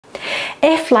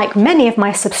If, like many of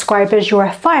my subscribers, you're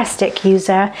a Firestick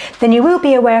user, then you will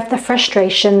be aware of the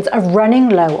frustrations of running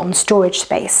low on storage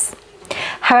space.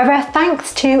 However,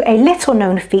 thanks to a little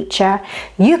known feature,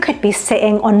 you could be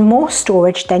sitting on more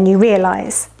storage than you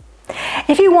realise.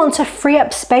 If you want to free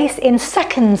up space in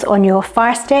seconds on your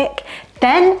Firestick,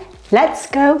 then let's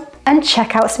go and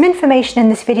check out some information in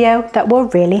this video that will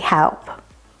really help.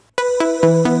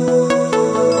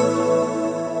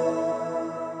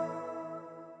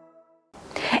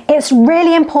 It's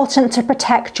really important to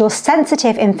protect your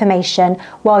sensitive information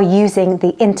while using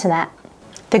the internet.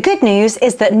 The good news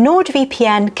is that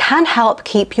NordVPN can help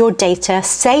keep your data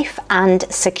safe and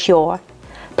secure.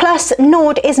 Plus,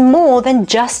 Nord is more than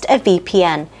just a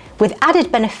VPN, with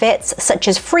added benefits such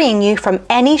as freeing you from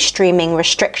any streaming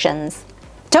restrictions.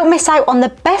 Don't miss out on the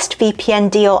best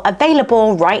VPN deal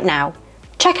available right now.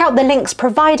 Check out the links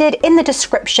provided in the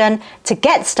description to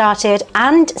get started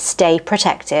and stay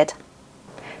protected.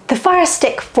 The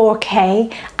Firestick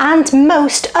 4K and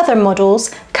most other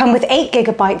models come with 8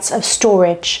 GB of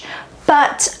storage,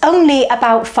 but only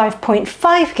about 5.5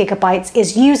 GB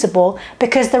is usable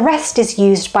because the rest is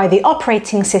used by the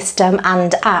operating system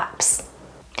and apps.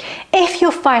 If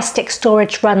your Firestick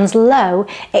storage runs low,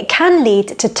 it can lead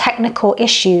to technical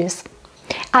issues.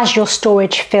 As your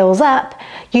storage fills up,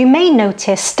 you may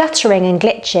notice stuttering and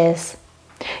glitches.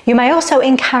 You may also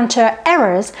encounter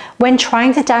errors when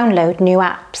trying to download new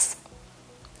apps.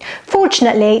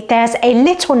 Fortunately, there's a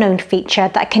little known feature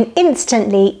that can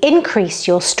instantly increase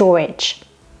your storage.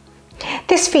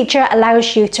 This feature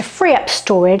allows you to free up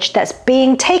storage that's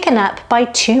being taken up by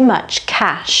too much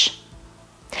cache.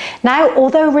 Now,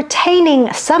 although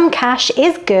retaining some cache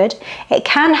is good, it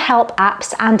can help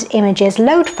apps and images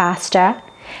load faster.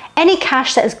 Any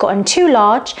cache that has gotten too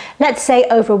large, let's say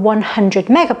over 100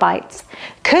 megabytes,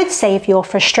 could save your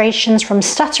frustrations from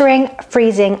stuttering,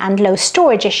 freezing and low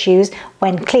storage issues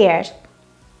when cleared.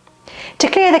 To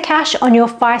clear the cache on your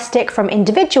Firestick from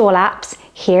individual apps,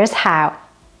 here's how.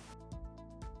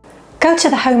 Go to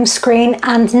the home screen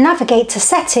and navigate to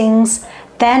Settings,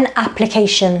 then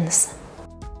Applications.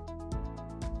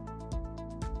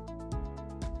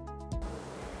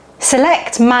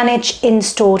 Select Manage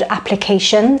Installed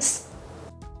Applications.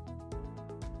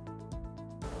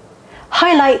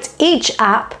 Highlight each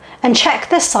app and check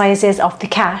the sizes of the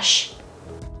cache.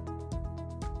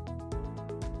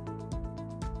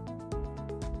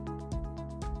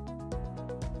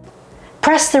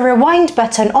 Press the rewind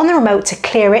button on the remote to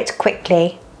clear it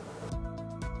quickly.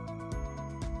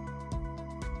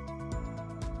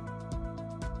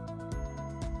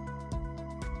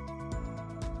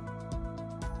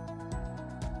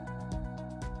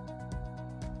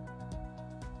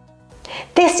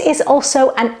 This is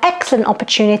also an excellent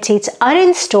opportunity to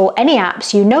uninstall any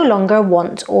apps you no longer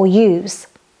want or use.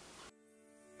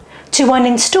 To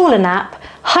uninstall an app,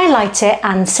 highlight it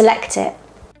and select it.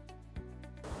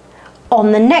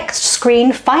 On the next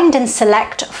screen, find and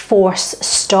select Force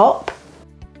Stop.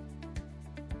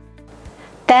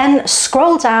 Then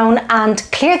scroll down and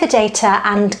clear the data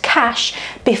and cache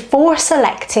before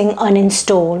selecting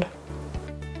Uninstall.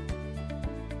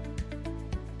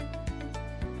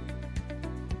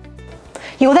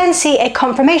 You'll then see a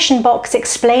confirmation box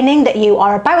explaining that you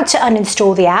are about to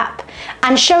uninstall the app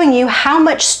and showing you how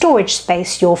much storage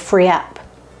space you'll free up.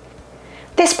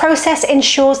 This process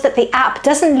ensures that the app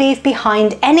doesn't leave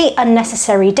behind any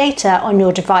unnecessary data on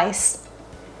your device.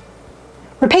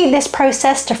 Repeat this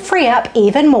process to free up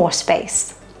even more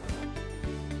space.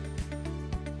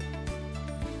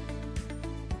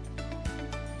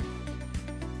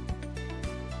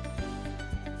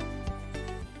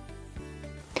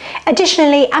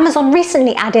 Additionally, Amazon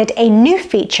recently added a new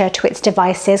feature to its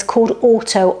devices called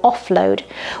Auto Offload,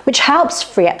 which helps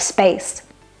free up space.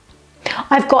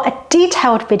 I've got a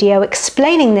detailed video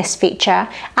explaining this feature,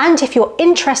 and if you're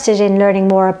interested in learning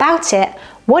more about it,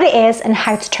 what it is and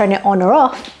how to turn it on or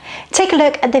off, take a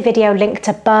look at the video linked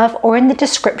above or in the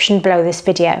description below this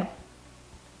video.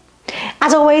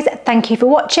 As always, thank you for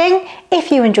watching.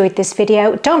 If you enjoyed this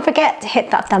video, don't forget to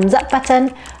hit that thumbs up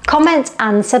button, comment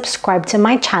and subscribe to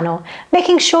my channel,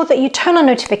 making sure that you turn on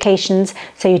notifications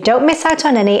so you don't miss out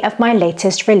on any of my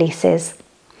latest releases.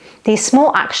 These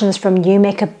small actions from you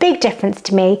make a big difference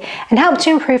to me and help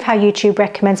to improve how YouTube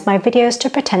recommends my videos to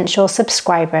potential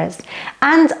subscribers.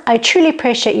 And I truly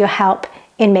appreciate your help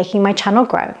in making my channel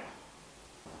grow.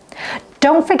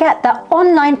 Don't forget that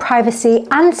online privacy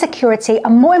and security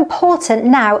are more important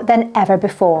now than ever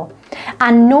before,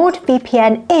 and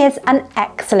NordVPN is an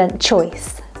excellent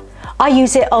choice. I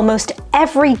use it almost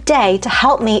every day to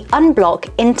help me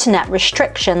unblock internet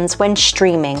restrictions when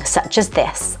streaming, such as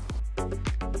this.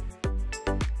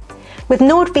 With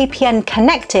NordVPN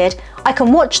connected, I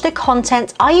can watch the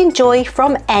content I enjoy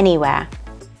from anywhere.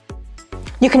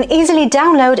 You can easily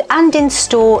download and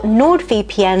install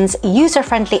NordVPN's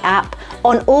user-friendly app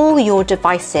on all your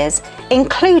devices,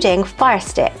 including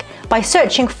Firestick, by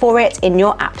searching for it in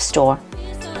your App Store.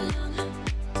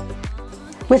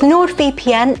 With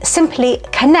NordVPN, simply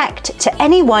connect to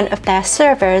any one of their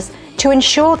servers to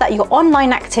ensure that your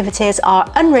online activities are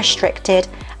unrestricted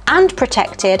and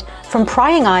protected from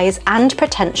prying eyes and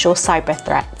potential cyber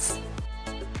threats.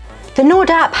 The Nord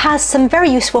app has some very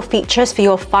useful features for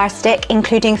your Firestick,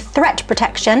 including threat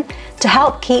protection to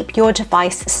help keep your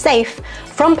device safe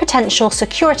from potential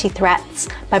security threats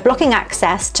by blocking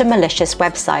access to malicious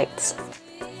websites.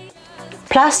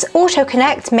 Plus,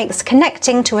 AutoConnect makes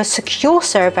connecting to a secure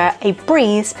server a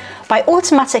breeze by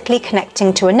automatically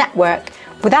connecting to a network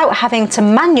without having to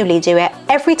manually do it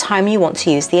every time you want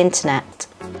to use the internet.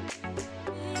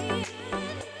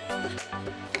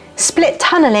 Split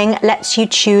tunneling lets you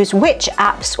choose which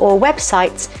apps or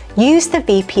websites use the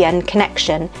VPN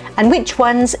connection and which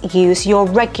ones use your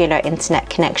regular internet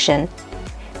connection.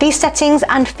 These settings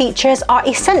and features are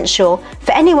essential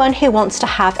for anyone who wants to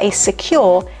have a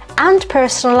secure and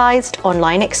personalized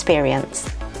online experience.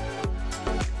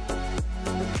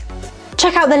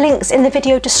 Check out the links in the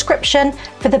video description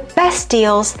for the best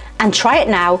deals and try it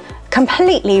now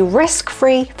completely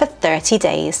risk-free for 30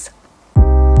 days.